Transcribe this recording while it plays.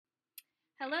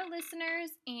Hello,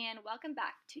 listeners, and welcome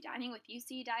back to Dining with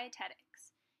UC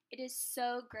Dietetics. It is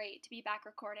so great to be back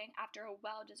recording after a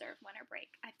well-deserved winter break.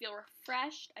 I feel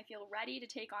refreshed. I feel ready to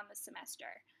take on the semester.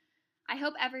 I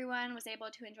hope everyone was able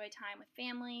to enjoy time with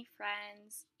family,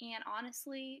 friends, and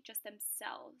honestly, just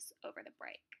themselves over the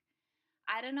break.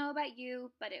 I don't know about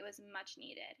you, but it was much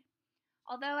needed.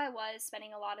 Although I was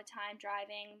spending a lot of time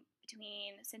driving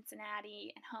between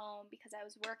Cincinnati and home because I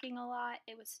was working a lot,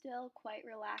 it was still quite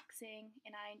relaxing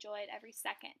and I enjoyed every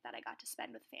second that I got to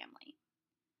spend with family.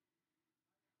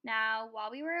 Now,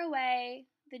 while we were away,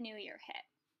 the new year hit.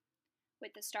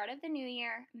 With the start of the new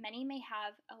year, many may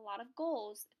have a lot of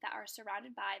goals that are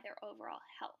surrounded by their overall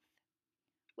health.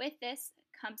 With this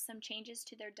comes some changes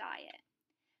to their diet.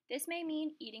 This may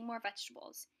mean eating more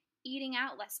vegetables, eating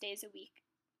out less days a week,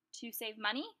 to save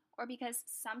money, or because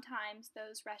sometimes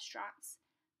those restaurants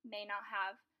may not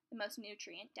have the most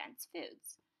nutrient-dense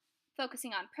foods.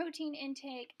 Focusing on protein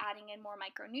intake, adding in more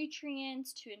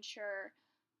micronutrients to ensure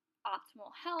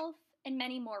optimal health, and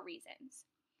many more reasons.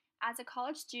 As a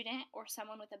college student or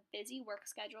someone with a busy work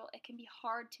schedule, it can be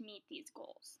hard to meet these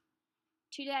goals.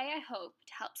 Today, I hope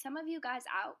to help some of you guys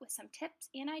out with some tips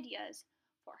and ideas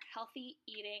for healthy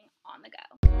eating on the go.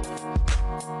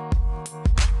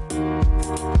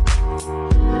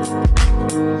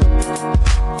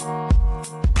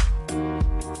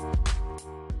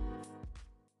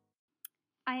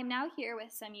 I am now here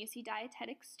with some UC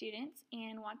Dietetics students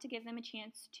and want to give them a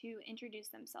chance to introduce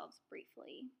themselves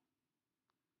briefly.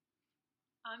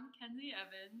 I'm Kenzie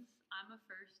Evans. I'm a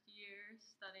first year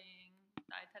studying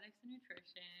dietetics and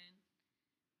nutrition.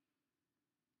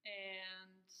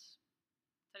 And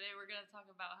today we're going to talk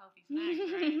about healthy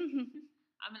snacks, right?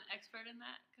 I'm an expert in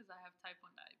that because I have type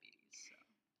 1 diabetes. So.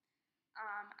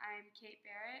 I'm Kate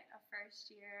Barrett, a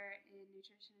first year in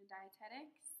nutrition and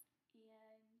dietetics.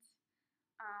 And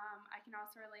I can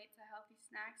also relate to healthy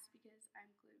snacks because I'm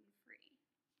gluten-free.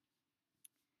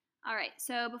 All right,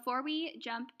 so before we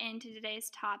jump into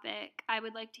today's topic, I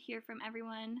would like to hear from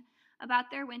everyone about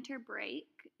their winter break.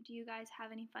 Do you guys have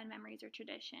any fun memories or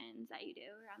traditions that you do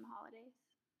around the holidays?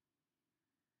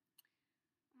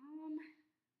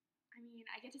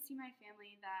 I get to see my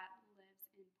family that lives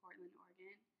in Portland,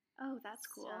 Oregon. Oh, that's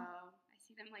cool. So I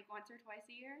see them like once or twice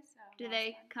a year. So do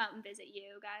they come visit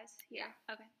you guys here? Yeah.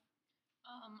 Okay.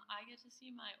 I get to see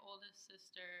my oldest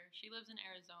sister. She lives in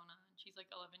Arizona, and she's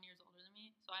like 11 years older than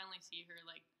me. So I only see her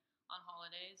like on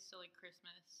holidays. So like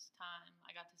Christmas time,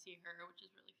 I got to see her, which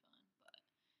is really fun. But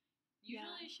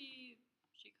usually she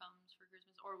comes for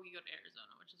Christmas, or we go to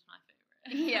Arizona, which is my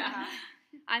favorite. Yeah.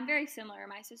 I'm very similar.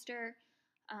 My sister,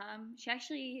 she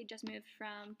actually just moved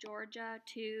from Georgia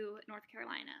to North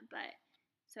Carolina, but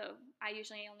so I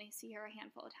usually only see her a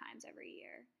handful of times every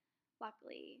year.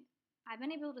 Luckily, I've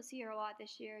been able to see her a lot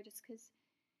this year just because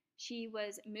she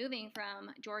was moving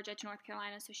from Georgia to North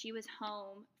Carolina, so she was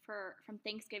home from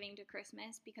Thanksgiving to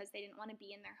Christmas because they didn't want to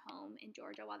be in their home in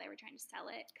Georgia while they were trying to sell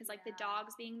it because like the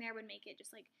dogs being there would make it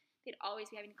just like they'd always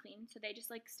be having to clean, so they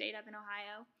just like stayed up in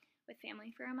Ohio with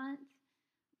family for a month.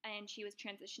 And she was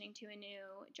transitioning to a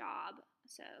new job,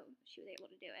 so she was able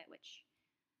to do it, which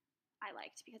I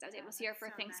liked because I was able to see her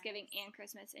for so Thanksgiving nice. and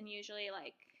Christmas, and usually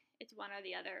like it's one or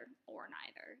the other or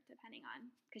neither, depending on,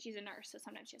 because she's a nurse, so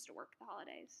sometimes she has to work the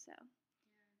holidays, so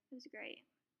it was great.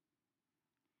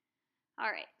 All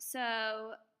right,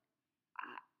 so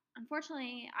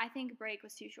unfortunately, I think break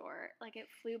was too short. Like it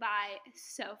flew by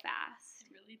so fast.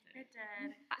 It really did. It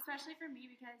did, especially for me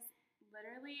because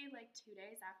literally like 2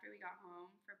 days after we got home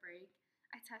for break,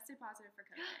 I tested positive for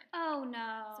COVID. Oh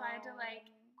no. So I had to like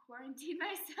quarantine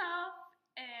myself,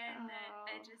 and then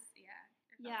it just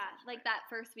Yeah, so like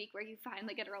that first week where you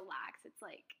finally get to relax, it's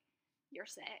like you're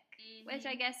sick, which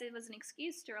I guess it was an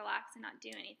excuse to relax and not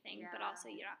do anything, but also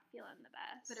you're not feeling the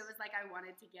best. But it was like I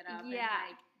wanted to get up and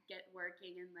like get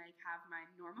working and like have my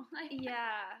normal life.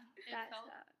 Yeah,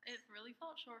 sucks. It really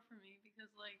felt short for me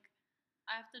because like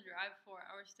I have to drive 4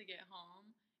 hours to get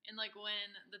home. And, like,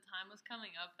 when the time was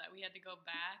coming up that we had to go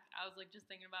back, I was, like, just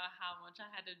thinking about how much I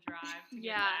had to drive to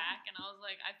get back. And I was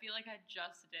like, I feel like I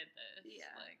just did this.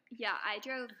 Yeah, I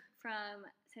drove from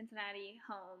Cincinnati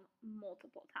home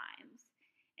multiple times.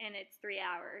 And it's 3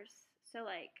 hours. So,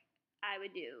 like, I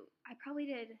probably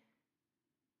did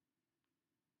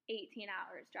 18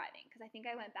 hours driving. Because I think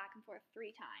I went back and forth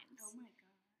 3 times. Oh, my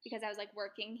gosh. Because I was, like,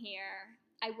 working here.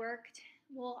 I worked,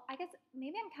 well, I guess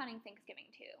maybe I'm counting Thanksgiving,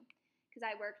 too. Because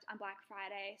I worked on Black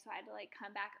Friday, so I had to like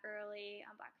come back early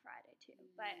on Black Friday too.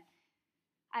 But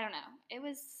I don't know. It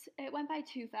went by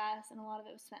too fast, and a lot of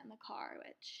it was spent in the car,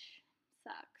 which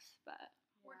sucks. But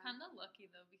We're We're kind of lucky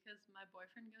though because my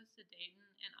boyfriend goes to Dayton,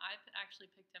 and I actually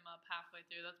picked him up halfway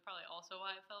through. That's probably also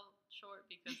why I fell short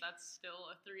because that's still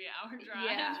a 3-hour drive.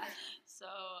 Yeah. So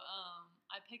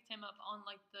I picked him up on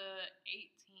like the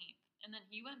 18th, and then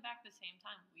he went back the same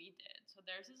time we did. So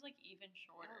theirs is like even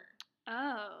shorter,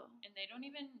 Oh. and they don't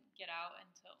even get out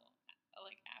until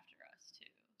like after us too.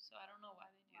 So I don't know why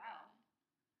they do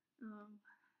Wow.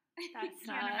 That Can't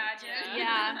sucks. imagine.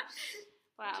 Yeah. that.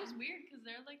 Wow. Which is weird because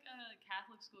they're like a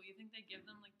Catholic school. You think they give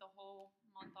them like the whole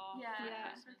month off Yeah, for Yeah.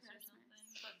 Christmas for or Christmas.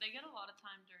 something. But they get a lot of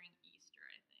time during Easter,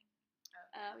 I think.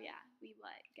 Oh yeah, we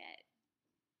get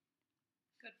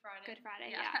Good Friday. Good Friday.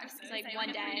 Yeah, Yeah, I was it's gonna like say,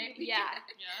 one like a day. 3-day Yeah.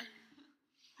 Yeah.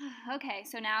 Okay,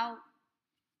 so now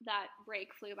that break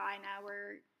flew by, now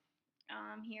we're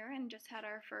here and just had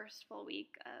our first full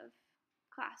week of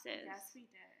classes. Yes, we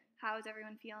did. How is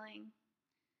everyone feeling?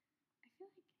 I feel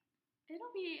like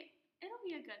it'll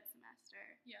be a good semester.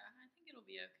 Yeah, I think it'll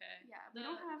be okay. Yeah, we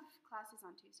don't have classes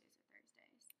on Tuesdays or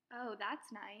Thursdays. Oh, that's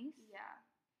nice. Yeah.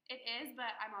 It is,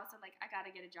 but I'm also like, I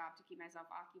gotta get a job to keep myself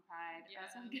occupied. Or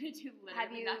else I'm Yeah. gonna do literally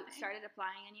Have you nothing. started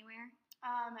applying anywhere?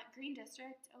 Green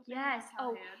District opened Yes. in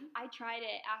Oh, Calhoun. I tried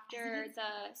it after It's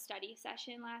the study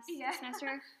session last Yeah.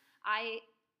 semester. I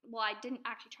didn't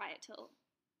actually try it till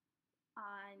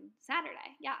on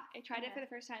Saturday. Yeah, I tried it Okay. for the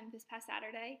first time this past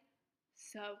Saturday.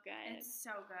 So good. It's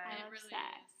so good. I'm It really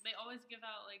obsessed. is. They always give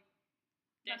out like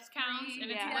The discounts, free-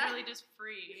 and Yeah. it's literally just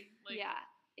free. Like, yeah,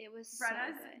 it was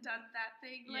Brenna's so good. done that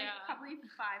thing like Yeah. probably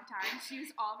 5 times. She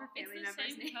used all of her It's family the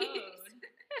members' same names. code.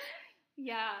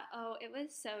 Yeah. Oh, it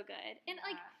was so good. And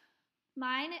like Yeah.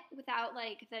 mine without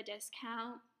like the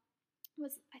discount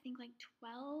was I think like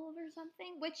 12 or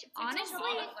something, which a honestly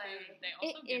lot of food. They it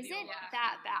also give you a isn't lot of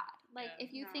that food. bad. Like Yeah.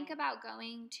 if you No. think about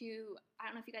going to I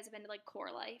don't know if you guys have been to like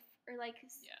Core Life or like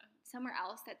Yeah. somewhere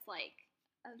else that's like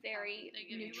a very They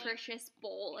give you, like- nutritious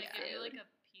bowl They of give you food. like a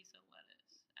piece of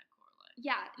lettuce at Core Life.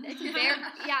 Yeah, it's very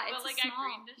yeah, it's but like small. at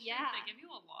Green District, yeah. they give you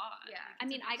a lot. Yeah. Like, I it's a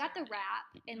mean, good I got the serving. wrap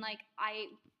and like I ate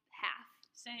half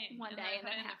Same. one and day then and put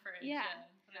then it in half. the fridge. Yeah.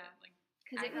 And put Yeah. it like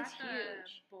because I it was got the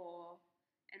huge. bowl,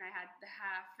 and I had the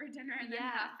half for dinner and then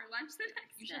Yeah. half for lunch the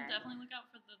next you day. should definitely look out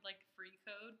for the like free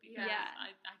code because Yeah.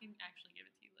 I can actually give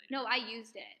it to you later. No, I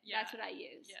used it. Yeah. That's what I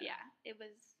used. Yeah. Yeah, it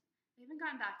was. They haven't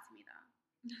gotten back to me though.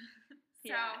 So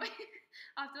Yeah.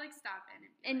 I'll have to like stop in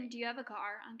and be And like, do you have a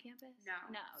car on campus? no.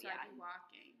 No. So Yeah. I'd be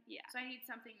walking. Yeah. So I need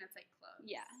something that's like close.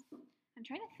 Yeah. I'm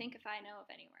trying to think if I know of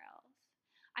anywhere else.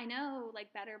 I know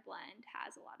like Better Blend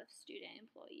has a lot of student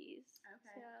employees.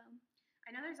 Okay. So.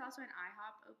 I know there's also an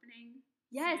IHOP opening.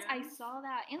 Yes, I soon. saw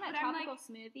that. And that But I'm tropical like-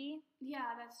 smoothie.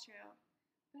 Yeah, that's true.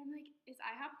 But I'm like, is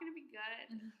IHOP gonna be good?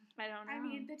 I don't know. I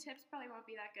mean, the tips probably won't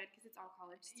be that good because it's all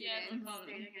college Yeah, students. it's all-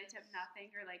 They're either gonna tip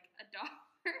nothing or like $1.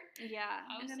 yeah.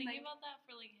 I And was then, thinking like- about that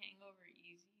for like Hangover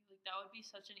Easy. Like that would be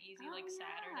such an easy Oh, like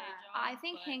Saturday yeah. job. I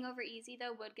think but Hangover Easy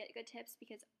though would get good tips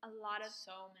because a lot of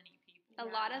so many people. a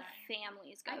Yeah. lot of Right.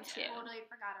 families go I to. totally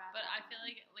forgot about But that. I feel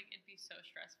like it'd be so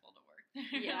stressful to work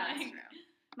there. Yeah, that's like, true.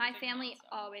 My it's, like, family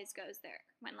nonstop. always goes there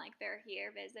when like they're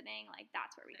here visiting. Like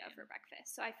that's where we go Same. for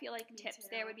breakfast. So I feel like Me tips too.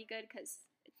 there would be good because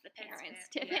it's the It's parents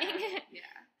fair. tipping.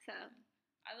 Yeah. So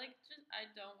I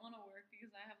don't want to work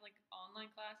because I have like online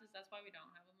classes. That's why we don't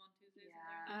have them on Tuesdays Yeah.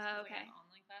 and Thursdays. 'Cause, okay. I have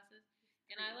online classes,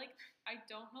 and I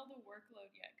don't know the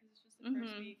workload yet because it's just the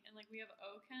first Mhm. week, and like we have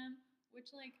OChem,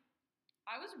 which like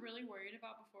I was really worried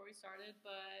about before we started,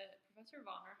 but Professor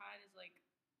Vonderheide is like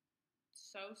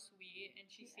so sweet, and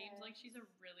she seems like she's a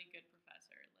really good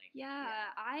professor. Like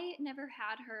yeah, I never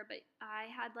had her, but I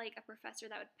had like a professor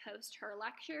that would post her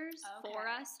lectures for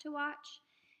Okay. us to watch.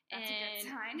 That's a good And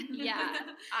sign. yeah,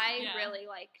 I Yeah. really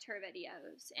liked her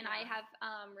videos, and I Yeah. have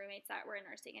roommates that were in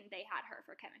nursing, and they had her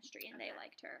for chemistry, and they Okay.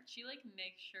 liked her. she like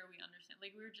makes sure we understand.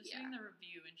 Like we were just Yeah. doing the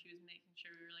review, and she was making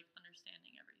sure we were like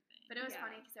understanding everything. But it was Yeah.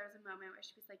 funny because there was a moment where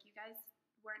she was like, "You guys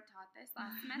weren't taught this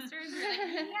last semester," and we were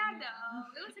like, "Yeah,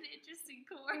 no, it was an interesting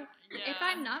course." yeah. If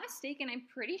I'm not mistaken, I'm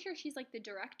pretty sure she's like the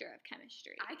director of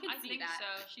chemistry. I could I see think that.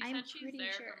 so. She I'm said she's pretty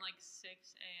there sure. from like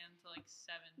 6 a.m. to like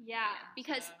 7 Yeah, p.m.,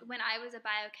 because so when I was a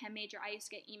biochem major, I used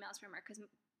to get emails from her because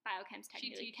biochem's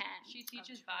technically chem. she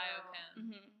teaches true. biochem.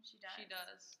 hmm She does. She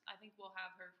does. I think we'll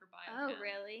have her for biochem. Oh,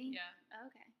 really? Yeah.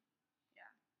 Okay.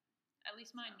 At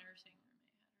least my So. nursing roommate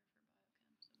had her for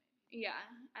biochem, so maybe. Yeah,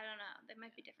 I don't know. They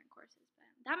might be different courses, but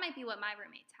that might be what my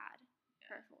roommates had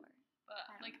her for. But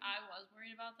I don't like know. I was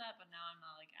worried about that, but now I'm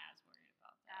not like as worried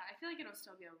about Yeah, that. I feel like it'll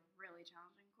still be a really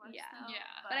challenging course. Yeah. though,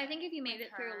 Yeah. But I think if you made with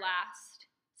it through her- last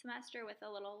semester with a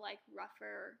little like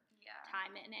rougher yeah,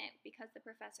 time in it because the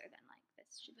professor then like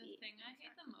this should The be. thing I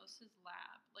hate the most is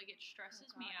lab. Like, it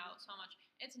stresses me God, out so much.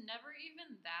 It's never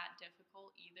even that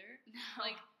difficult either. No.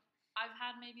 Like, I've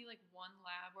had maybe like one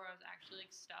lab where I was actually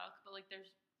like stuck, but like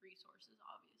there's resources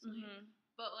obviously. Mhm.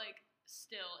 But like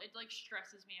still, it like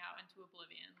stresses me out into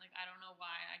oblivion. Like, I don't know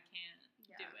why I can't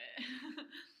do Yeah. it.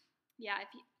 Yeah,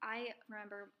 I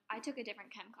remember I took a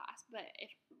different chem class, but if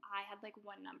I had like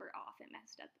one number off, it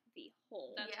messed up the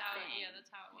whole That's Yeah. how. thing. Yeah, that's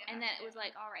how it was. And then it was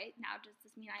like, all right, now does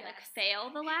this mean I like Guess.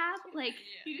 fail the lab? Like,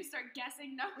 Yeah. You just start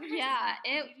guessing numbers. Yeah,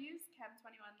 Did you use Chem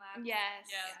 21 Labs? yes.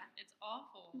 Yeah, it's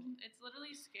awful. Mhm. It's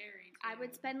literally scary. I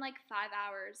would too. spend like 5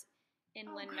 hours in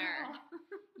Oh, Lindner. girl.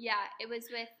 Yeah, it was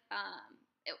with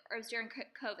it was during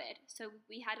COVID, so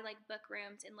we had to like book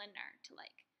rooms in Lindner to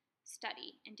like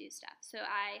study and do stuff. So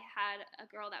I had a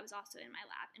girl that was also in my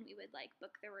lab, and we would like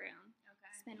book the room,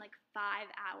 Okay. spend like 5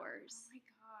 Oh hours my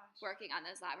gosh. working on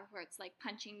those lab reports, like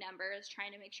punching numbers,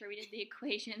 trying to make sure we did the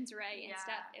equations right and Yeah.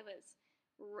 stuff. It was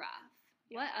rough.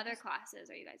 Yeah, What I other just-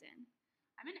 classes are you guys in?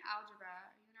 I'm in algebra.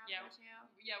 Are you in Yeah. algebra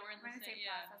too? Yeah, we're in We're in the the same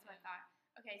yeah. class. That's what I thought.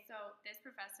 Okay, so this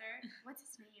professor, what's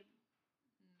his name?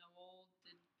 Noel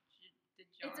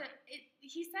It's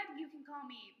he said you can call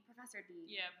me Professor D.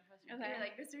 Yeah, Professor. Okay. You're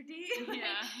like Mr. D.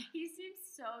 Yeah. He seems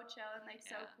so chill and like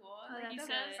so Yeah. cool. Oh, like He that's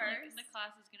the says good. like, the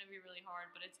class is gonna be really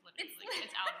hard, but it's literally It's like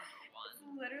it's algebra one. It's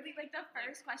literally like the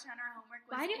first question on our homework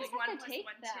was Why do you is guys have 1 to plus take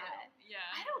 1 that? 2? Yeah.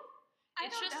 I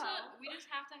It's don't just know. we just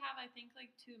have to have I think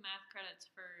like 2 math credits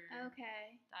for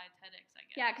Okay. dietetics, I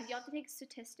guess. Yeah, because you have to take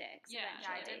statistics Yeah.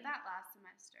 Yeah, I eventually. did that last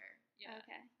semester. Yeah.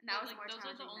 Okay. And that But, was like, more those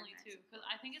are challenging the only than two this. because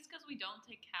I think it's because we don't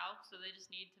take calc, so they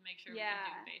just need to make sure we Yeah.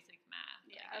 can do basic math.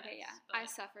 Yeah. I Okay, yeah. guess. I But,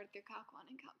 suffered through Calc 1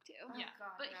 and Calc 2. Oh, yeah,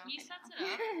 God, but no. he I sets know.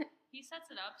 it up. He sets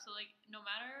it up so like no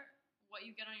matter what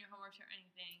you get on your homework or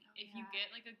anything, Oh, if you yeah.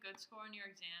 get like a good score on your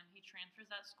exam, he transfers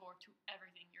that score to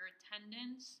everything: your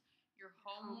attendance, your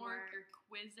homework, your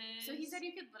quizzes. So he said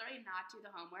you could literally not do the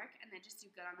homework and then just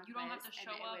do good on the you quiz. don't have to and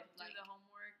show it up, would, do like, the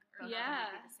homework, both of or them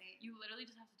Yeah. would be the same. You literally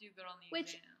just have to do good on the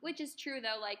Which exam. is true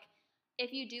though. Like,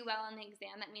 if you do well on the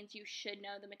exam, that means you should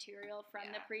know the material from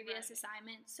the Yeah, previous right.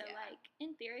 assignment. So, Yeah. like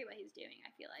in theory, what he's doing, I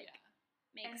feel like yeah.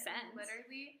 makes And sense.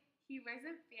 Literally, he wears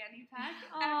a fanny pack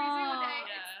Aw. every single day.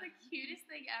 Yeah. It's the cutest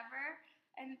thing ever.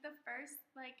 And the first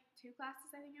like 2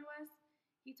 classes, I think it was,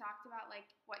 he talked about like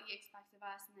what he expects of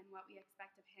us and then what we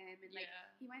expect of him. And like Yeah.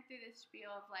 he went through this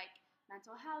spiel of like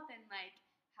mental health and like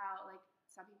how like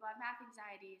some people have math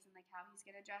anxieties and like how he's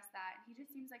gonna address that. And he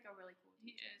just seems like a really cool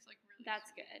He teacher. is like really. That's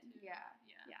sweet, good. too. Yeah.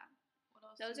 Yeah. Yeah. What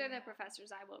else? Those do are we the have?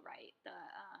 professors I will write the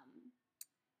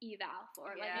eval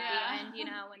for, like Yeah. at the end, you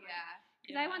know, when Yeah,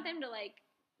 because I want them to like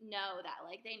know that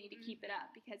like they need to keep it up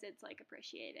because it's like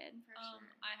appreciated. for sure.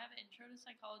 I have Intro to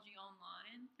Psychology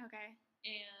online, Okay.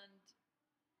 and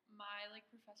my like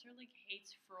professor like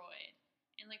hates Freud,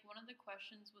 and like one of the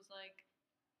questions was like,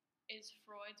 is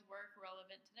Freud's work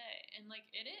relevant today? And like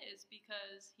it is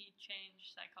because he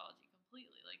changed psychology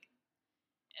completely. Like,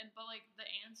 but like the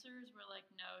answers were like,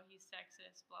 no, he's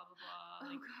sexist, blah blah blah. Oh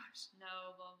Like, gosh.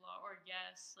 no, blah blah, or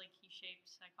yes, like he shaped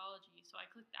psychology. So I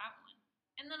clicked that one,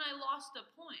 and then I lost a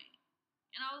point.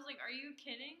 And I was like, "Are you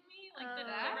kidding me?" Like the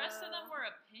rest of them Oh. were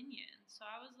opinions. So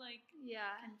I was like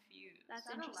Yeah. confused. That's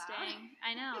that allowed? interesting.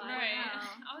 I know. I right.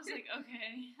 don't know. I was like,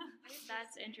 okay,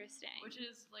 That's interesting. which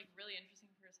is like really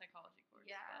interesting for a psychology course.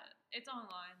 Yeah. But it's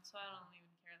online, so I don't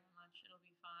even care that much. It'll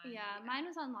be fine. Yeah, mine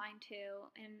was online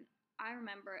too, and I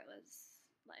remember it was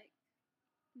like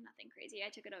nothing crazy.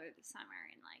 I took it over the summer,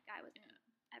 and like I wasn't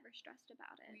ever stressed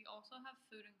about it. We also have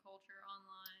food and culture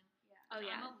online. Yeah. Oh, which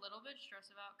yeah. I'm a little bit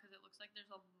stressed about because it looks like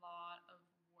there's a lot of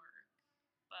work,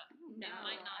 but No, it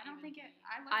might not. I don't even think it. be.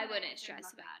 I, looked I at it, wouldn't it didn't stress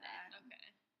look like about it. that. Okay.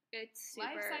 It's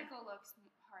super. Life cycle looks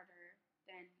harder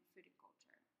than food and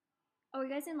culture. Oh,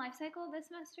 you guys in life cycle this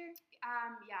semester?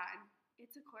 Yeah, and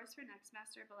it's a course for next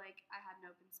semester, but like I had an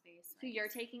open space. So I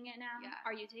you're just- taking it now? Yeah.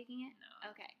 Are you taking it?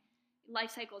 No. Okay.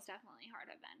 Life cycle is definitely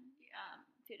harder than Yeah.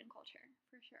 food and culture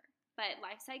for sure. But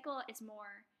life cycle is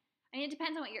more. I mean, it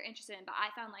depends on what you're interested in. But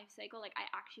I found life cycle like I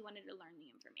actually wanted to learn the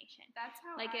information. That's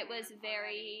how. Like I it was am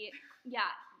very already.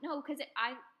 yeah no because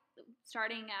I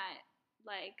starting at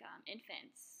like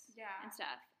infants Yeah. and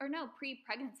stuff or no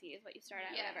pre-pregnancy is what you start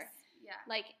at Yes. whatever Yeah.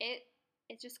 like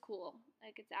it's just cool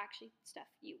like it's actually stuff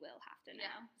you will have to know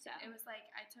Yeah. so It was like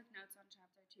I took notes on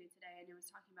chapter 2 today, and it was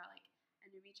talking about like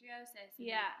endometriosis and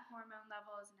Yeah. like, hormone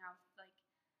levels and how like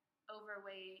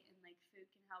overweight and like food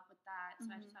can help with that.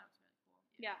 So I just Mhm. thought it was really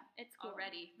cool. yeah it's cool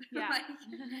Already. Yeah. Like,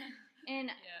 and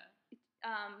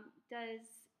Yeah. does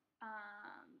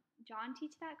John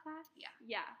teach that class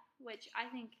yeah which I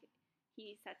think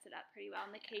he sets it up pretty well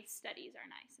and the Yeah. case studies are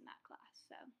nice in that class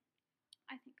so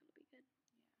I think it'll be good.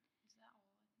 Is that all?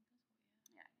 I think that's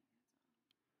all. Yeah, I think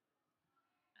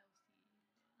that's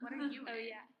LC. What are you Oh in?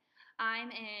 yeah,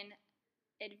 I'm in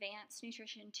advanced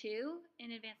nutrition 2 in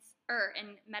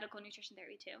medical nutrition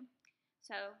therapy 2.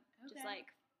 So just Okay. like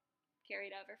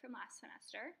carried over from last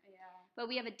semester. Yeah. But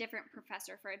we have a different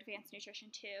professor for advanced nutrition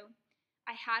 2.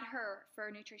 I had her for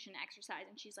nutrition and exercise,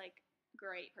 and she's like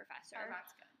great professor. Oh,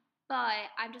 that's good. But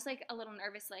I'm just like a little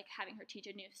nervous, like having her teach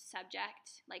a new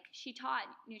subject. Like she taught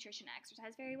nutrition and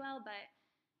exercise very well, but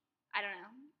I don't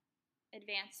know.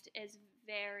 Advanced is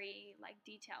very like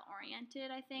detail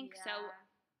oriented, I think. So Yeah.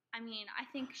 I mean, I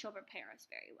think she'll prepare us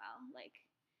very well. Like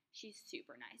she's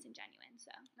super nice and genuine.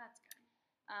 So That's good.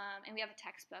 and we have a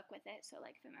textbook with it. So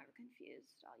like if I'm ever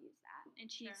confused, I'll use that.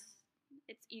 And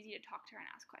it's easy to talk to her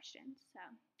and ask questions. So.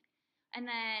 And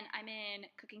then I'm in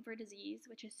Cooking for Disease,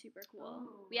 which is super cool.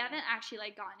 Ooh. We haven't actually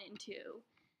like gotten into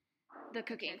the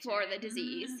cooking Kitchen. for the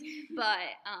disease,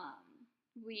 but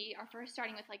we are first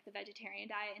starting with like the vegetarian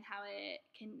diet and how it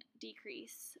can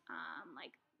decrease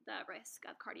like the risk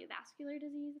of cardiovascular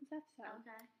disease and stuff. So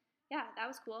Okay. yeah, that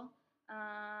was cool.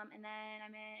 And then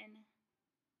I'm in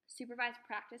supervised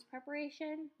practice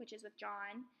preparation, which is with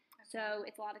John. So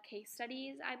it's a lot of case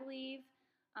studies, I believe.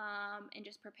 And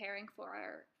just preparing for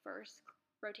our first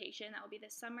rotation that will be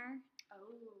this summer. Oh.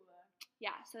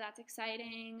 Yeah, so that's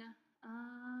exciting.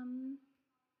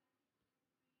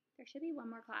 There should be one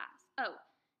more class. Oh,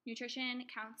 nutrition,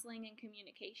 counseling, and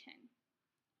communication,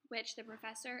 which the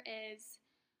professor is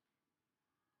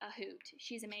a hoot.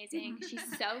 She's amazing. She's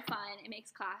so fun. It makes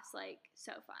class like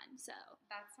so fun. So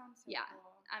That sounds so yeah,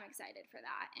 cool. I'm excited for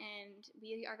that. And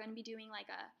we are going to be doing like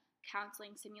a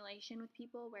counseling simulation with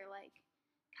people where like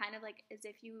kind of like as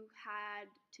if you had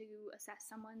to assess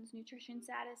someone's nutrition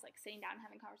status, like sitting down and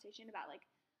having a conversation about like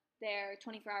their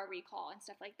 24-hour recall and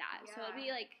stuff like that. So it'll be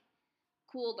Yeah. like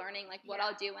cool learning like what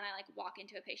Yeah. I'll do when I like walk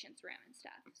into a patient's room and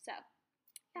stuff. So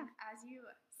And as you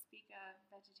speak of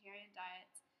vegetarian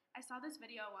diets, I saw this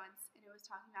video once and it was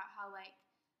talking about how like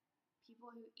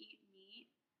people who eat meat,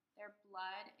 their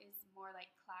blood is more like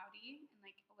cloudy and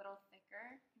like a little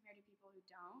thicker compared to people who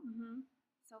don't.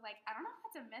 So like I don't know if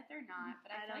that's a myth or not,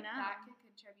 but I I feel don't like know. that could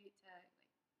contribute to like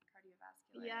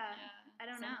cardiovascular Yeah. Yeah. I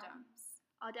don't know. symptoms.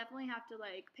 I'll definitely have to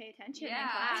like pay attention in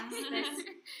Yeah. class.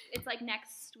 It's like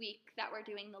next week that we're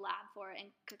doing the lab for it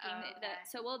and cooking Oh, okay.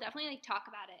 so we'll definitely like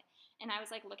talk about it. And I was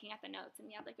like looking at the notes and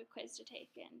we have like a quiz to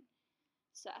take and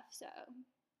stuff. So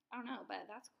I don't know, but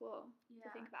that's cool to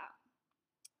think about.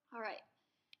 All right.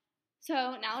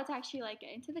 So now let's actually like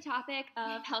get into the topic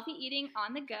of healthy eating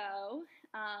on the go.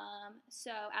 So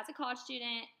as a college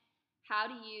student, how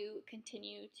do you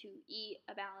continue to eat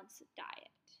a balanced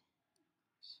diet?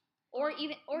 Or if you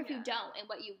Yeah. don't, and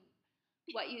what you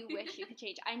wish you could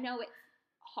change. I know it's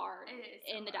hard It is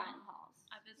in the hard. dining halls.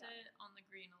 I visit On the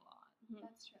Green a lot Mhm.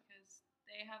 That's true. because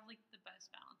they have like the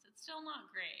best balance. It's still not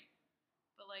great,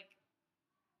 but like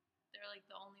they're like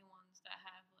the only ones that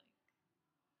have like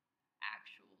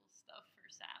actual stuff for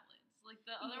salads. Like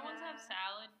the other ones have Yeah.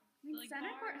 salad. I mean, like, Center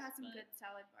Court bars, has some but- good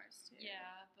salad bars too.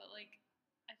 Yeah, but like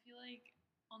I feel like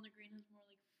On the Green has more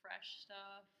like fresh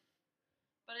stuff.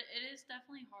 But it is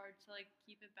definitely hard to like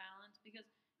keep it balanced because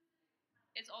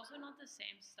it's also not the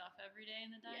same stuff every day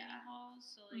in the dining Yeah. halls.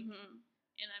 So like, Mhm.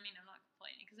 and I mean I'm not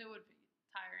complaining because it would be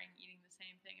tiring eating the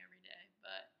same thing every day,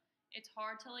 but it's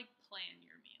hard to like plan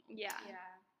your meals. Yeah.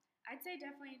 Yeah. I'd say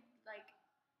definitely like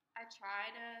I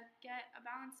try to get a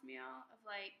balanced meal of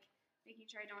like making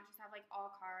sure I don't just have like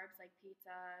all carbs like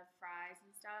pizza, fries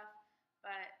and stuff,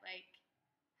 but like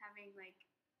having like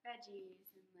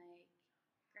veggies and like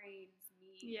grains,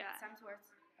 meat, Yeah. some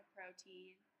sorts of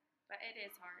protein. But it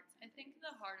is hard. I think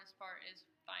the hardest part is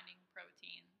finding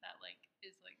protein that like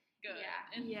is like good. Yeah.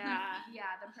 And Yeah.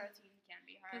 Yeah, the protein can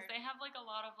be hard. Because they have like a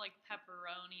lot of like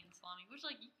pepperoni and salami, which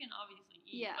like you can obviously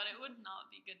eat, Yeah. but it would not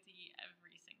be good to eat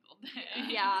every single day.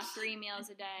 Yeah, 3 meals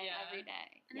a day, Yeah. every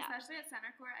day. And Yeah. especially at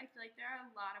Center Court, I feel like there are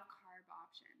a lot of carb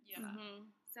options. Yeah.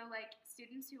 Mhm. So like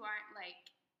students who aren't like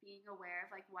being aware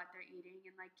of like what they're eating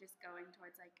and like just going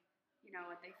towards like, you know,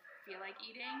 what they feel like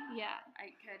eating, Yeah.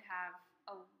 I could have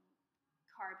a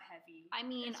carb heavy. I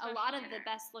mean, a Especially lot of the dinner.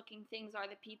 best looking things are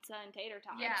the pizza and tater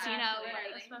tots. Yeah, you know, exactly. like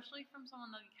Literally. Especially from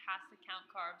someone that like, has to count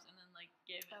carbs and then like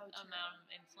give Oh, an true. amount of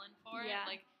insulin for Yeah. it.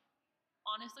 Like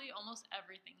honestly, almost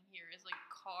everything here is like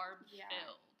carb Yeah.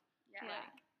 filled. Yeah. Yeah.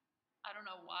 Like I don't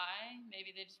know why.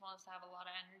 Maybe they just want us to have a lot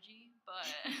of energy, but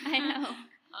I know.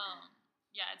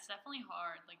 yeah, it's definitely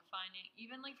hard. Like finding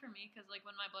even like for me, because like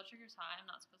when my blood sugar's high, I'm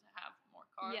not supposed to have more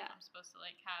carbs. Yeah. I'm supposed to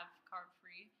like have carb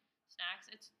free snacks.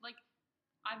 It's like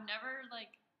I've never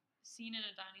like seen in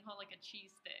a dining hall like a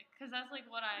cheese stick, because that's like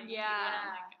what I eat when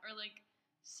Yeah. I'm like, or like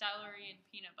celery and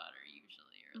peanut butter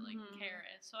usually, or like Mhm.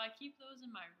 carrots. So I keep those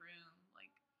in my room,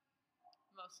 like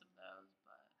most of those,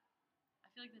 but I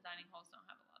feel like the dining halls don't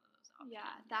have a lot of those options.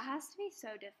 Yeah, that has to be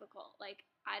so difficult. Like,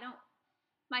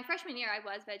 my freshman year, I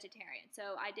was vegetarian,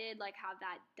 so I did like have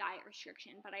that diet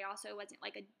restriction, but I also wasn't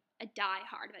like a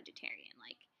die-hard vegetarian.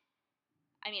 Like,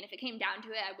 I mean, if it came down to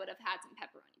it, I would have had some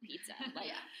pepperoni pizza. Like,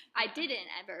 Yeah. I didn't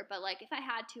ever, but like if I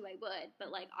had to, I would. But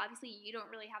like, obviously, you don't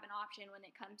really have an option when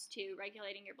it comes to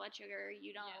regulating your blood sugar.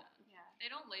 You don't. Yeah. They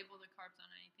don't label the carbs on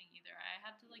anything either. I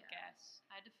had to like Yeah. guess.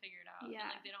 I had to figure it out. Yeah.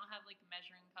 And like they don't have like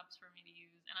measuring cups for me to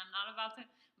use. And I'm not about to.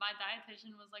 My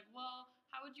dietitian was like, "Well,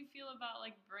 how would you feel about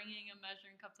like bringing a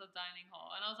measuring cup to the dining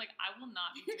hall?" And I was like, "I will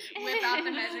not be doing it." Without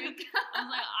the measuring cup. I was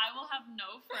like, "I will have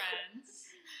no friends.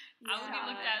 I would be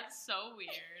looked Yeah. at so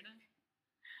weird."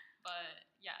 But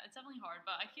yeah, it's definitely hard.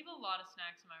 But I keep a lot of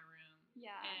snacks in my room.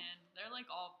 Yeah. And they're like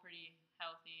all pretty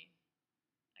healthy.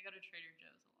 I go to Trader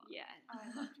Joe's a lot. Yeah. Oh, I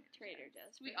love Trader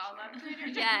Joe's. We for all sure. love Trader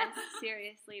Joe's. Yes,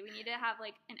 seriously. We need to have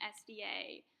like an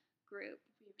SDA group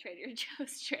Trader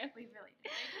Joe's trip. We really do.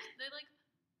 They like,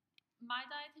 my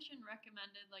dietitian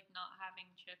recommended like not having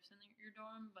chips in your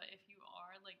dorm, but if you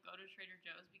are, like, go to Trader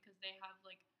Joe's because they have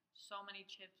like so many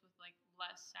chips with like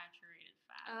less saturated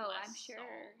fat. Oh, less I'm sure.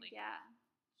 Salt, like, Yeah.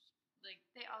 Like,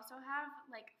 They also have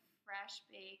like fresh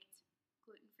baked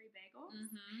gluten-free bagels,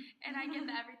 mm-hmm. and I get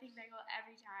the everything bagel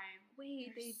every time. Wait,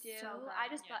 They're they do? so good. I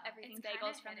just Yeah. bought everything It's kinda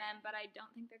bagels from hidden. them, but I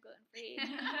don't think they're gluten free.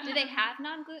 Do they have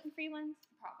non gluten free ones?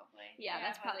 Probably. Yeah,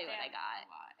 that's but probably they what I have got. A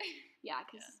lot. Yeah,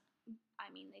 because I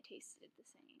mean they tasted the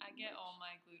same. I get which- all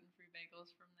my gluten-free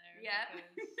bagels from there. Yeah.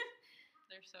 Because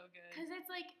they're so good. Because it's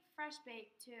like fresh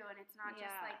baked too, and it's not just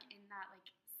Yeah. like in that like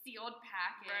sealed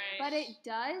package. Right. But it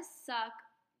does suck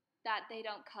that they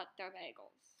don't cut their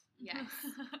bagels. Yes.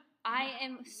 I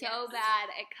am so Yes. bad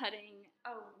at cutting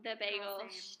Oh, the bagel same.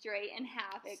 straight in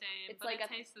half. Same, It's but like it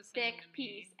a tastes the same thick to me.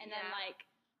 piece and then Yeah. like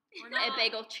We're a not,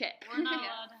 bagel chip. We're not Yeah.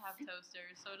 allowed to have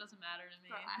toasters, so it doesn't matter to me.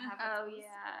 Girl, I have Oh toast.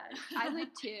 yeah, I would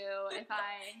too if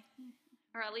I,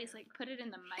 or at least like put it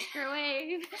in the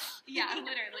microwave. Yeah,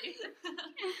 literally.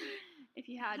 If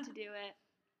you had to do it.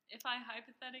 If I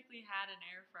hypothetically had an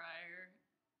air fryer,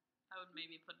 I would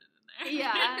maybe put it in there.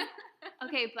 Yeah.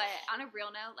 Okay, but on a real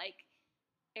note, like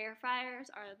air fryers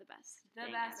are the best. The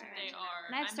thing best ever. They are.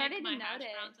 And I've I started make to my hash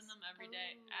notice. browns in them every day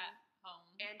Ooh. at home.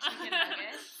 And chicken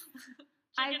nuggets.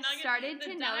 I've started the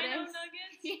to Dino notice-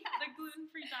 nuggets, Yeah. the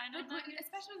gluten-free Dino nuggets,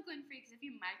 Especially with gluten free, because if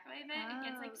you microwave it, it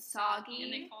gets like Oh, soggy,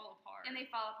 and they fall apart. and they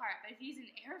fall apart. But if you use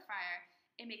an air fryer,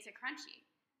 it makes it crunchy.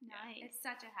 Nice. It's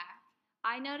such a hack.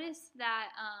 I noticed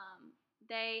that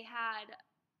they had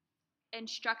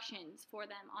instructions for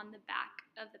them on the back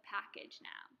of the package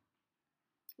now,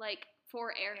 like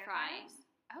for air frying. fryers?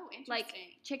 Oh, Like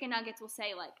interesting. chicken nuggets will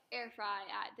say like air fry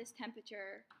at this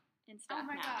temperature and stuff Oh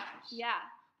my now. gosh. Yeah,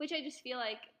 which I just feel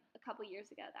like a couple years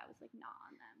ago that was like not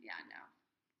on them. Yeah, no.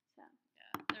 So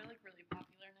Yeah, they're like really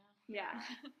popular now. yeah.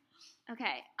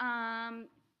 Okay.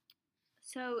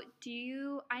 So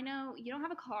I know you don't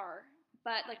have a car,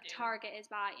 but I like do. Target is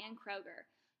by and Kroger.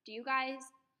 Do you guys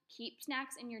keep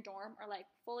snacks in your dorm or like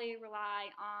fully rely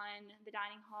on the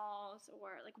dining halls,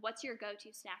 or like what's your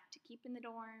go-to snack to keep in the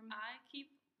dorm? I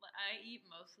eat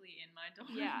mostly in my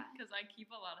dorm. Yeah. Because I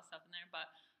keep a lot of stuff in there, but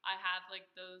I have like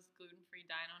those gluten-free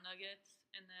Dino nuggets,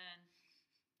 and then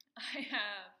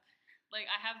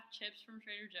I have chips from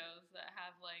Trader Joe's that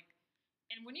have like,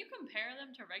 and when you compare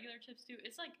them to regular chips too,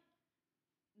 it's like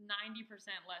 90%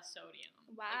 less sodium.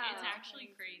 Like, it's Wow.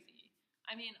 actually crazy.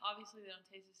 I mean, obviously they don't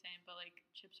taste the same, but like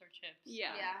chips are chips.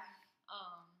 Yeah. Yeah.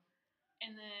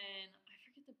 And then I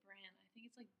forget the brand. I think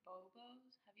it's like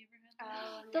Bobo's. Have you ever had that?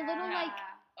 Oh, The little, yeah. like,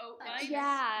 Oat Like, bites.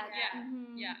 yeah. Yeah.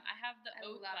 Mhm. Yeah, I have the I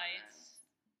oat love bites.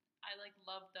 I like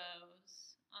love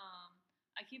those.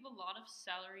 I keep a lot of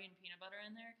celery and peanut butter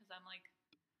in there because I'm like,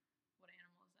 what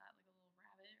animal is that? Like a little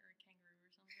rabbit or a kangaroo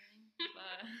or something?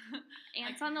 But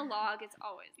Ants on the log is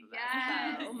always the best.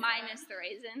 Yes. though, minus the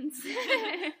raisins.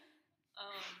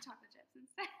 Chocolate chips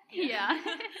instead. Yeah.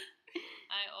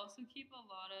 I also keep a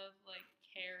lot of like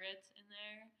carrots in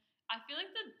there. I feel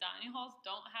like the dining halls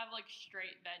don't have like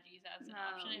straight veggies as an No,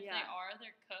 option. If yeah. they are,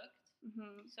 they're cooked,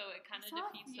 hmm so it kind I of saw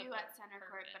a defeats the few at Center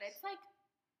Court, but purpose. it's like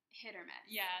hit or miss.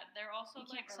 Yeah, they're also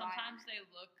You like can't rely on sometimes it. they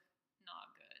look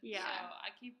not good. Yeah. So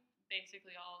I keep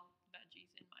basically all veggies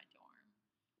in my dorm.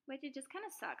 Which it just kind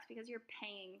of sucks because you're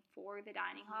paying for the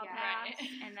dining hall Yeah. pass,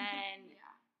 Right. and then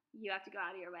Yeah. you have to go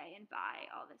out of your way and buy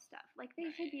all this stuff. Like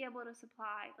they should Right. be able to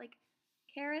supply like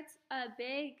carrots, a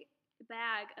big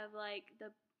bag of like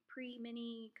the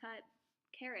pre-mini cut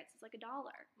carrots is like $1.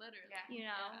 Literally. Yeah. You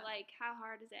know, Yeah. like how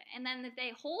hard is it? And then if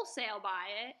they wholesale buy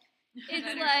it, it's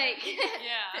Literally. like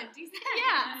Yeah. 50 cents.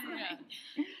 Yeah.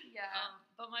 Yeah.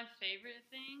 But my favorite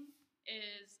thing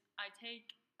is I take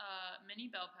mini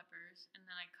bell peppers and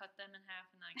then I cut them in half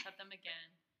and then I cut them again.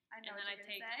 I know and what then you're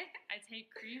I gonna say. I take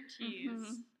cream cheese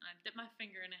Mhm. and I dip my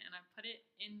finger in it and I put it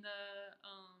in the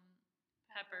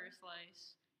pepper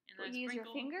slice. And then I use your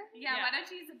sprinkle. finger. Yeah, why don't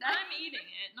you use a knife? I'm eating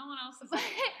it. No one else is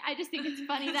eating it. I just think it's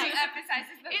funny She that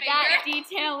emphasizes the finger. that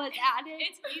detail was added.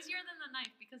 It's easier than the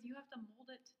knife because you have to mold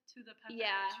it to the pepper.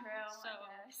 Yeah. True. So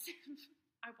I guess.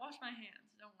 I wash my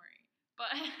hands. Don't worry.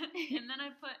 But and then I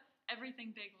put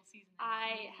everything bagel seasoning.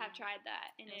 I have tried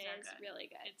that, and It's it so is good. really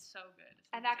good. It's so good.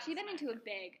 I've actually been into a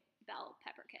big bell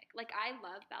pepper kick. Like, I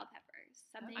love bell peppers.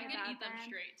 Something I about can eat them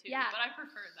straight too. Yeah. But I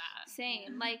prefer that.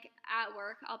 Same. Like, at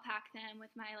work, I'll pack them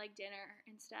with my, like, dinner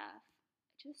and stuff.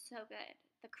 Just so good.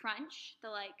 The crunch, the,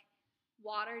 like,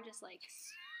 water just, like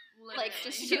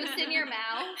just shoots in your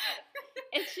mouth.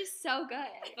 It's just so good.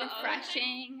 The other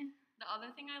Refreshing. The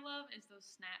other thing I love is those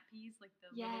snap peas, like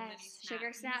the little mini Yes. Sugar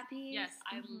snap peas. Yes,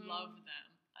 I Mhm. love them.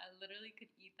 I literally could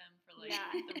eat them for like Yeah.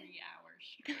 3 hours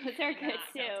straight. Those are and good,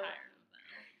 not get too. tired of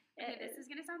them. Okay, this is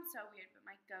gonna sound so weird, but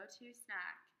my go-to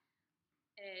snack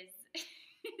is.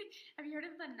 Have you heard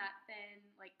of the nut thin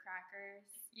like crackers?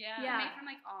 Yeah. Yeah. Made from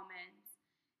like almonds,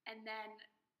 and then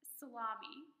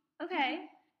salami. Okay.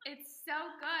 It's so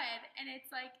good, and it's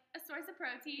like a source of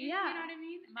protein. Yeah. You know what I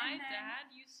mean? My And then- dad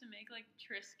used to make like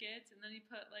Triscuits, and then he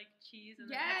put like cheese and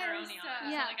then Yes. pepperoni on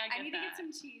it. Yeah. So like I get need to that. get some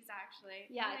cheese actually.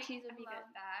 Yeah, Like, cheese would be I love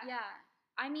good. that. Yeah.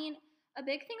 I mean, a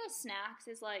big thing with snacks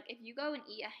is like if you go and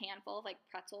eat a handful of like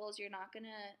pretzels, you're not going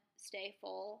to stay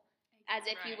full as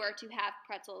if you were Right. to have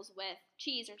pretzels with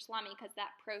cheese or salami because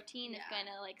that protein is Yeah, going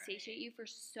to like satiate right. you for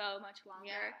so much longer.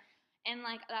 Yeah. And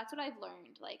like that's what I've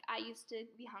learned. Like I used to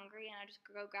be hungry and I just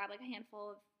go grab like a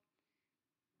handful of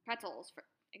pretzels for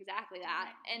exactly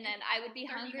that. And then I would be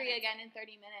 30 hungry minutes. again in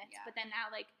 30 minutes. Yeah. But then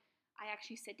now like I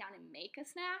actually sit down and make a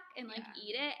snack and like Yeah.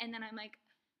 eat it and then I'm like,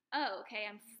 "Oh, okay,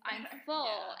 I'm full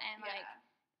Yeah. and like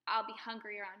I'll be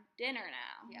hungry around dinner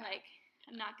now." Yeah. Like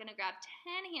I'm not going to grab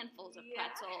 10 handfuls of Yeah.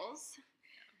 pretzels.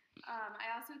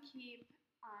 I also keep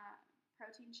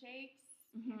protein shakes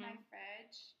in my Mhm.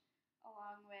 fridge,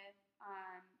 along with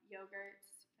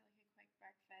yogurts for like a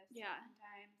quick breakfast. Yeah.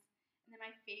 Sometimes, and then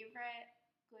my favorite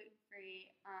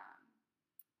gluten-free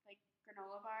like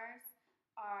granola bars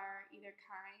are either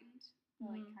Kind, the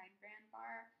like Mhm. Kind brand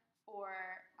bar,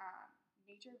 or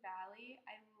Nature Valley.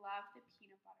 I love the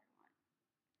peanut butter one.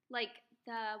 Like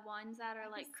the ones that are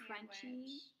Like like the crunchy.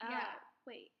 sandwich. Oh, Yeah.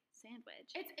 wait,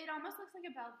 sandwich. It almost looks like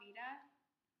a Belvita,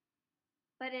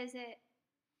 But is it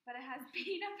but it has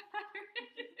peanut butter.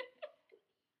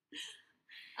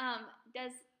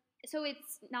 does so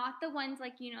it's not the ones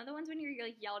like the ones when you're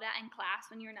like yelled at in class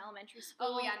when you're in elementary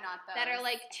school not those. that are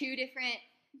like two different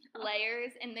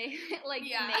layers and they like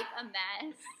Yeah. make a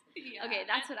mess. Yeah. Okay,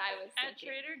 that's what I was At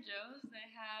thinking. Trader Joe's, they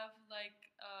have like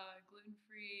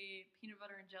gluten-free peanut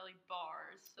butter and jelly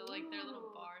bars. So like they're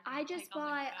little Ooh. bars. that I you just take on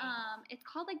the bought go. it's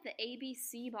called like the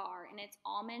ABC bar and it's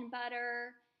almond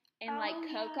butter and like Oh,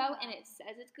 cocoa yeah. and it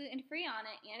says it's gluten free on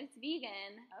it and it's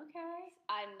vegan. Okay.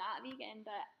 I'm not vegan,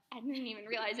 but I didn't even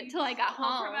realize it till I got We'll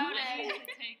home. promote I it. need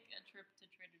to take a trip to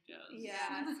Trader Joe's.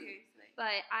 Yeah, seriously.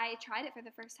 But I tried it for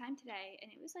the first time today and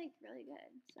it was like really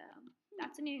good. So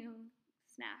that's a new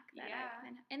snack that Yeah. I've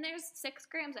been and there's 6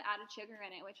 grams of added sugar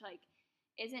in it, which like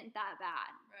isn't that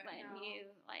bad Right. when No. you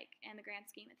like in the grand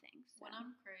scheme of things. So. When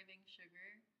I'm craving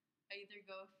sugar, I either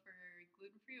go for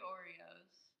gluten-free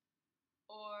Oreos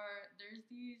or there's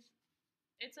these.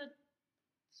 It's a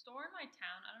store in my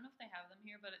town. I don't know if they have them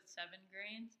here, but it's 7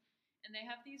 Grains, and they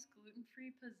have these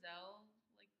gluten-free Pizzelle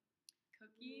like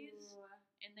cookies, Ooh.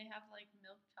 and they have like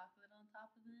milk chocolate on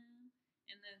top of them,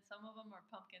 and then some of them are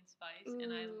pumpkin spice,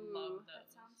 and I love Ooh, those. That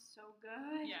sounds so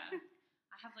good. Yeah,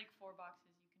 I have like 4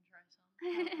 boxes. You can try some.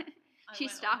 I She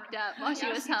went stocked up while she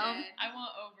Yeah, was she home. did. I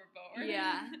went overboard.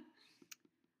 Yeah.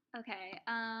 Okay.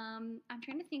 I'm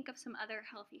trying to think of some other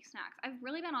healthy snacks. I've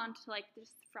really been on to like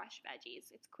just fresh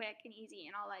veggies. It's quick and easy,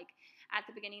 and I'll like at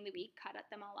the beginning of the week cut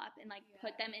them all up and like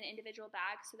put Yeah. them in individual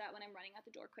bags so that when I'm running out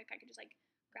the door quick, I can just like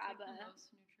grab It's like a. the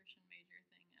most nutrition major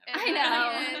thing It ever. I know.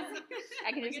 really is. I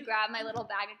can just grab my little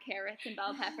bag of carrots and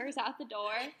bell peppers out the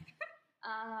door.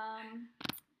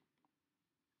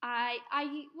 I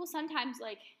will sometimes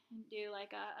like do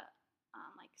like a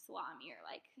like salami or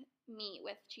like meat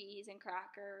with cheese and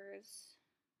crackers.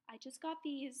 I just got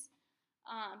these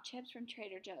chips from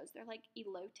Trader Joe's. They're like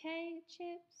elote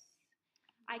chips.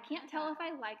 I can't tell if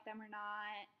I like them or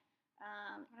not.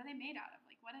 What are they made out of?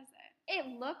 Like, what is it? It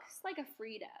looks like a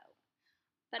Frito,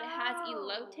 but it has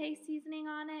elote Oh. seasoning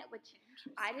on it, which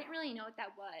I didn't Interesting. really know what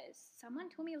that was. Someone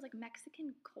told me it was like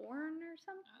Mexican corn or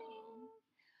something. Oh.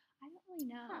 I don't really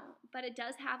know, Huh. but it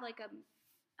does have like a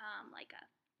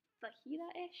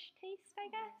fajita-ish taste, I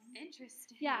guess.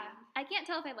 Interesting. Yeah, I can't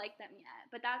tell if I like them yet,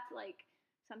 but that's like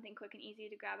something quick and easy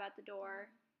to grab at the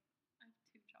door. I have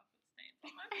 2 chocolate stains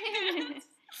on my pants.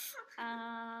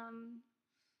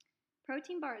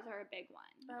 Protein bars are a big one.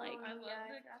 Oh, Like, I love yeah,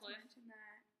 the I forgot to Cliff- mention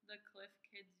that. The Cliff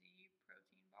Kidsy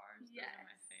protein bars. Those are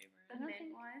my Yes. favorite. The don't mint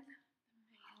think- one.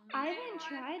 I Yeah. haven't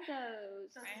tried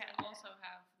those. Those I are good. also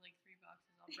have like 3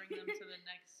 boxes. I'll bring them to the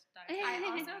next diet. I I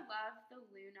also love the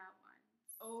Luna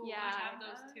ones. Oh, Yeah. I have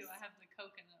those too. I have the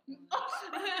coconut ones.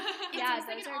 Yeah, It's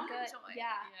like those an are almond good. joy.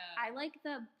 Yeah. Yeah. I like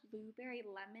the blueberry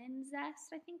lemon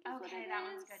zest, I think is what Okay, it that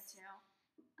one's is. good too.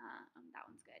 That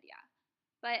one's good, yeah.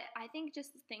 But I think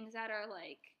just things that are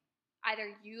like either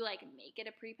you like make it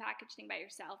a prepackaged thing by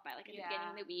yourself by like at the beginning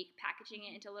of the week, packaging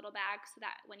it into little bags so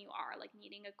that when you are like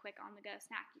needing a quick on the go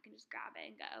snack, you can just grab it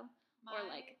and go. Or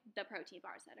like the protein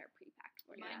bars that are pre-packed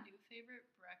for you. My new favorite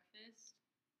breakfast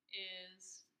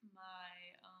is my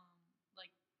like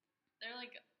they're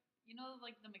like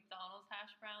like the McDonald's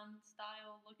hash brown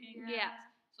style looking. Yeah.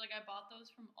 So like I bought those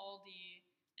from Aldi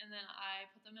and then I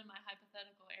put them in my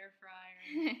hypothetical air fryer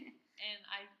and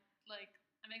I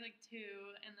make like 2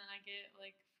 and then I get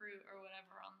like fruit or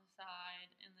whatever on the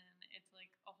side and then it's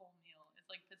like a whole meal. It's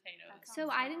like potatoes. That So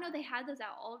sounds I so didn't know good. they had those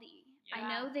at Aldi. I Yeah.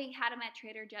 know they had them at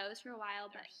Trader Joe's for a while,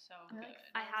 but They're so They're good.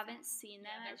 like I frozen. haven't seen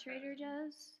them Yeah, at they're Trader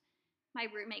frozen. Joe's. My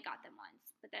roommate got them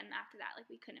once, but then after that, like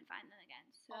we couldn't find them again.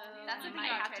 So Aldi is That's I the thing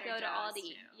might about have to go Trader to Joe's, Aldi.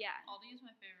 too. Yeah. Aldi is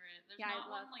my favorite. There's Yeah, I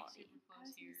not one love like Aldi. super I close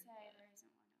was here. gonna say but- there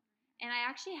isn't one over here. And I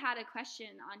actually had a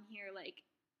question on here, like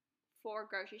for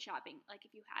grocery shopping, like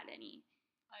if you had any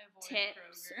I avoid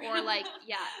tips Kroger. or like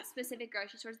specific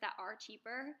grocery stores that are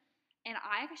cheaper. And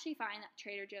I actually find that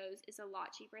Trader Joe's is a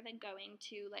lot cheaper than going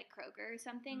to like Kroger or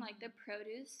something. Like the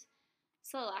produce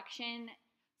selection,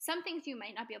 some things you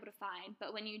might not be able to find,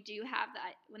 but when you do have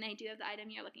when they do have the item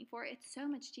you're looking for, it's so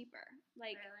much cheaper.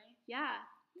 Like Really? yeah,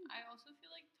 I also feel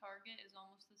like Target is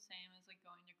almost the same as like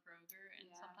going to Kroger, and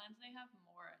Yeah. sometimes they have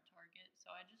more at Target.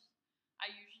 So I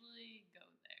usually go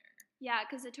there. yeah,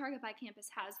 because the Target by campus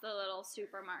has the little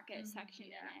supermarket Mhm, section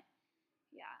yeah. in it.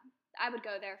 Yeah, I would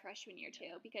go there freshman year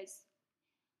too because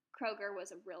Kroger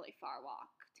was a really far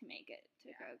walk to make it to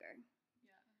Yeah. Kroger.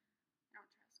 Yeah. I don't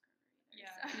trust Kroger either.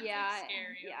 Yeah. so. It's, Yeah, like,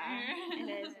 scary over yeah, here.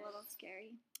 it is a little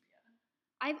scary.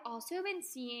 I've also been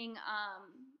seeing,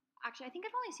 actually, I think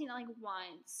I've only seen it like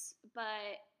once,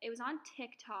 but it was on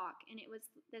TikTok, and it was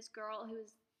this girl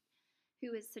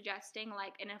who was suggesting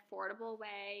like an affordable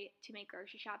way to make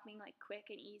grocery shopping like quick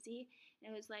and easy.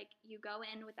 And it was like you go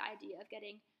in with the idea of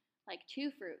getting like 2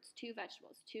 fruits, 2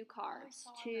 vegetables, 2 carbs, saw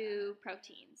 2 that.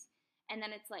 proteins, and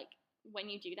then it's like when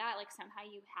you do that, like somehow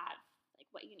you have like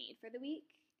what you need for the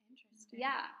week. Interesting.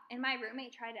 Yeah, and my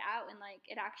roommate tried it out, and like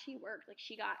it actually worked. Like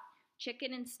she got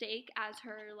chicken and steak as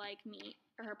her like meat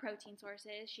or her protein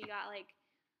sources. She got like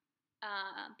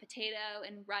potato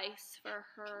and rice for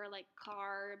her like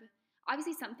carb.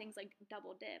 Obviously, some things like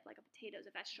double dip, like a potato is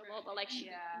a vegetable, but like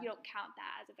Yeah. you don't count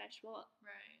that as a vegetable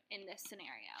Right. in this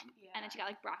scenario. Yeah. And then she got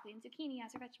like broccoli and zucchini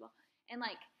as her vegetable, and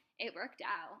like it worked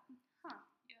out. Huh.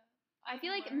 Yeah. I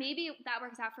feel like learned- maybe that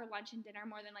works out for lunch and dinner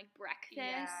more than like breakfast.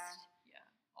 Yeah. Yeah.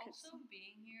 'Cause- Also,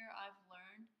 being here, I've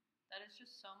learned that it's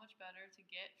just so much better to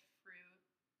get fruit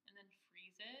and then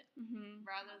freeze it Mm-hmm.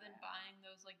 rather than buying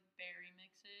those like berry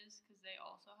mixes because they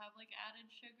also have like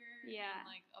added sugar Yeah. and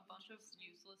like a bunch of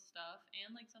useless stuff.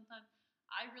 And like sometimes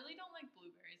I really don't like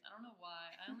blueberries. I don't know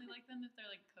why. I only like them if they're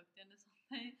like cooked into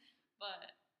something,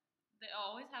 but they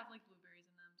always have like blueberries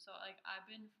in them. So like I've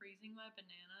been freezing my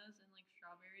bananas and like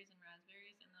strawberries and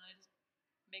raspberries, and then I just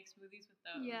make smoothies with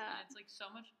those. Yeah. And it's like so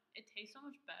much. It tastes so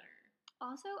much better.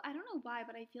 Also, I don't know why,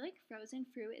 but I feel like frozen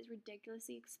fruit is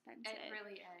ridiculously expensive. It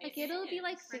really is. Like It it'll be is,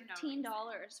 like for no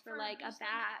 $15 for like a just,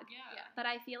 bag. Yeah. But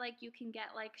I feel like you can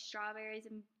get like strawberries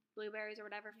and blueberries or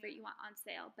whatever fruit you want on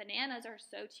sale. Bananas are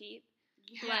so cheap.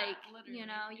 Yeah. like, literally. you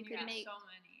know, And you could get make- so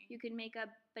many. You could make a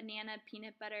banana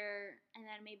peanut butter and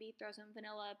then maybe throw some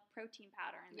vanilla protein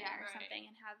powder in there Yeah, or right. something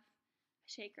and have a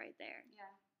shake right there.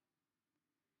 Yeah.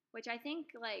 Which I think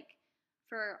like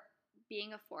for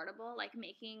being affordable, like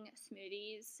making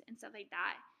smoothies and stuff like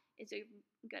that is a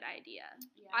good idea.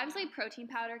 Yeah. Obviously, protein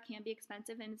powder can be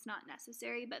expensive and it's not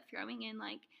necessary, but throwing in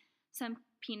like some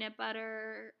peanut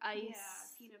butter,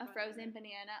 ice, peanut a butter. frozen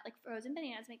banana, like frozen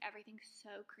bananas make everything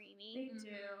so creamy.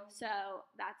 They do. So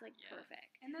that's like Yeah.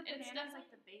 perfect. And the It's banana's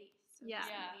like the base. Of Yeah.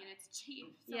 the Yeah. smoothie, and it's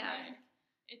cheap. So Yeah. like,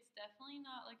 It's definitely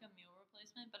not like a meal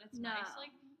replacement, but it's No. nice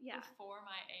like Yeah. before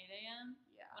my 8 a.m.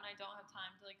 Yeah. when I don't have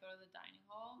time to like go to the dining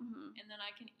hall, Mhm. and then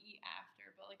I can eat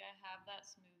after. But like I have that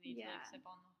smoothie to Yeah. like sip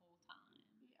on the whole time.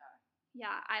 Yeah.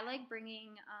 Yeah, I like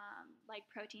bringing like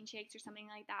protein shakes or something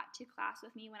like that to class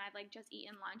with me when I've like just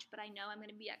eaten lunch, but I know I'm going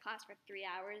to be at class for 3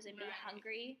 hours and be Right.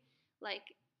 hungry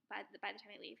like by the time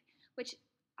I leave, which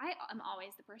I am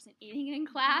always the person eating in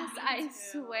class. Me I too.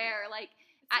 swear, like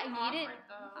It's I so need it. awkward,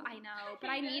 though. I know, but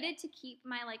I need it to keep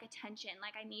my like attention.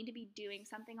 Like I need to be doing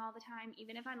something all the time,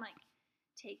 even if I'm like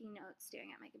taking notes,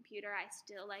 staring at my computer. I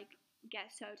still like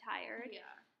get so tired. Yeah.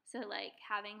 So like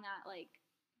having that, like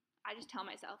I just tell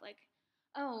myself like,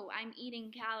 oh, I'm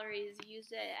eating calories,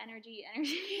 use it, energy.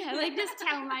 I like just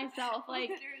tell myself like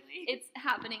Literally. it's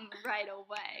happening right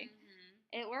away. Mhm.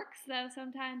 It works though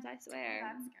sometimes, I swear.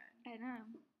 That's good. I know.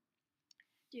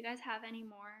 Do you guys have any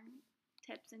more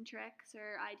tips and tricks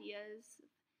or ideas,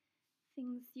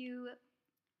 things you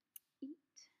eat?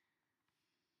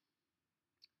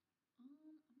 I'm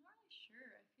not really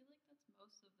sure. I feel like that's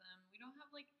most of them. We don't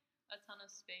have like a ton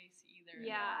of space either in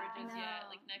Yeah, our I fridges yet.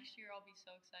 know. Like next year, I'll be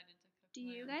so excited to cook. Do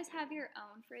my you own guys have food. your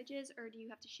own fridges or do you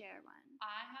have to share one?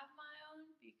 I have my own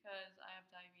because I have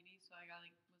diabetes, so I got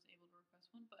like was able to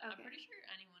request one. But I'm Okay. pretty sure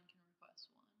anyone can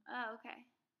request one. Oh, okay.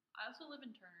 I also live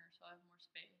in Turner, so I have more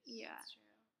space. Yeah. That's true.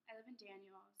 I live in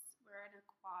Daniels. We're in a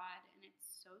quad, and it's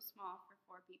so small for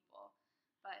 4 people.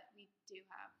 But we do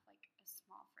have like a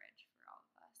small fridge for all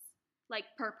of us.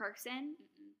 Like per person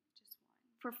Just one.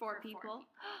 for 4 For 4 people?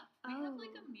 We Oh. have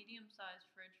like a medium-sized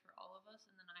fridge for all of us,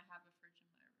 and then I have a fridge in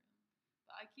my room.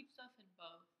 But I keep stuff in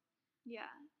both.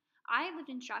 Yeah. I lived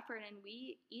in Stratford and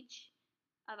we each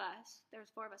of us, there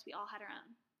was 4 of us, we all had our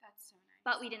own. That's so nice.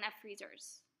 But we didn't have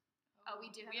freezers. Oh, we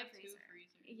do We have a have 2 freezer.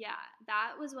 freezers. Yeah,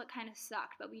 that was what kind of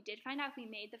sucked. But we did find out if we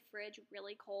made the fridge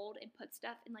really cold and put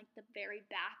stuff in like the very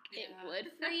back, it Yeah.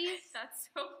 would freeze. That's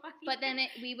so funny. But then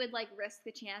we would like risk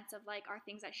the chance of like our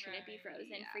things that shouldn't be Right, frozen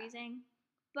yeah. freezing.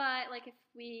 But like if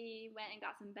we went and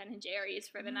got some Ben and Jerry's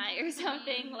for the night or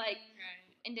something like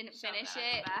Right. and didn't Shove finish that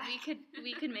in it, the back.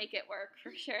 we could make it work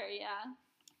for sure. Yeah.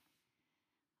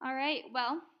 All right.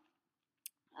 Well,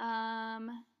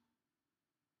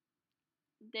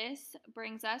 this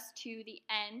brings us to the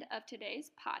end of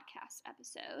today's podcast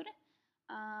episode.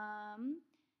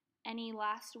 Any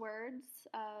last words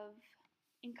of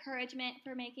encouragement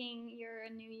for making your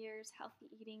New Year's healthy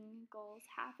eating goals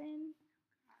happen?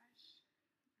 Gosh.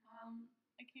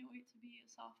 I can't wait to be a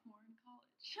sophomore in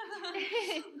college.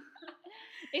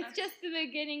 It's just the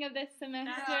beginning of this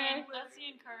semester. That's the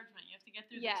encouragement. You have to get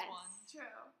through Yes. this one.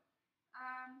 True.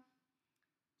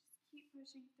 Just keep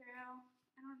pushing through.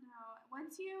 I don't know.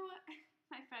 Once you,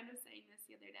 my friend was saying this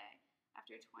the other day,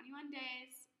 after 21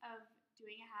 days of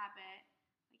doing a habit,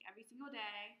 like every single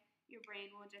day, your brain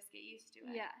will just get used to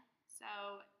it. Yeah.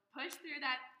 So push through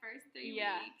that first 3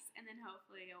 Yeah. weeks, and then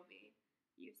hopefully you'll be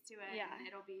used to it, Yeah. and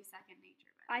it'll be second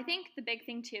nature. I think the big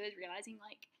thing too is realizing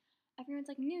like everyone's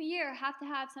like New Year, have to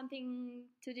have something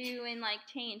to do and like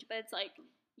change, but it's like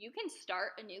you can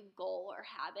start a new goal or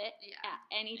habit at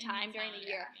any time during the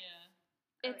year. Yeah.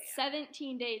 It's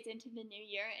 17 days into the new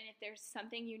year, and if there's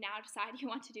something you now decide you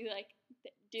want to do, like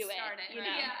do Start it. it. You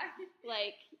know, Yeah.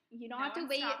 like you don't No have to one's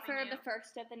wait stopping for you. the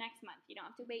first of the next month. You don't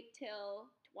have to wait till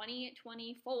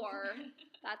 2024.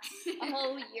 That's a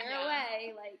whole year Yeah.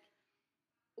 away. Like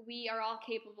we are all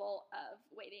capable of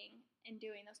waiting and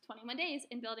doing those 21 days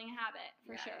and building a habit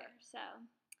for Right. sure. So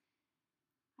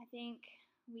I think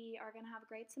we are going to have a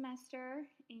great semester,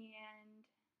 and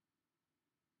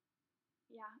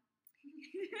yeah.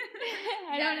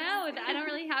 I don't know. I don't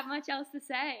really have much else to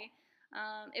say.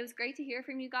 It was great to hear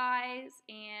from you guys,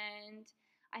 and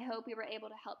I hope we were able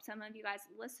to help some of you guys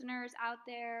listeners out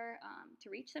there to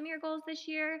reach some of your goals this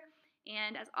year.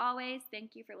 And as always,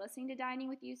 thank you for listening to Dining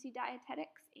with UC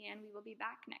Dietetics, and we will be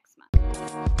back next month.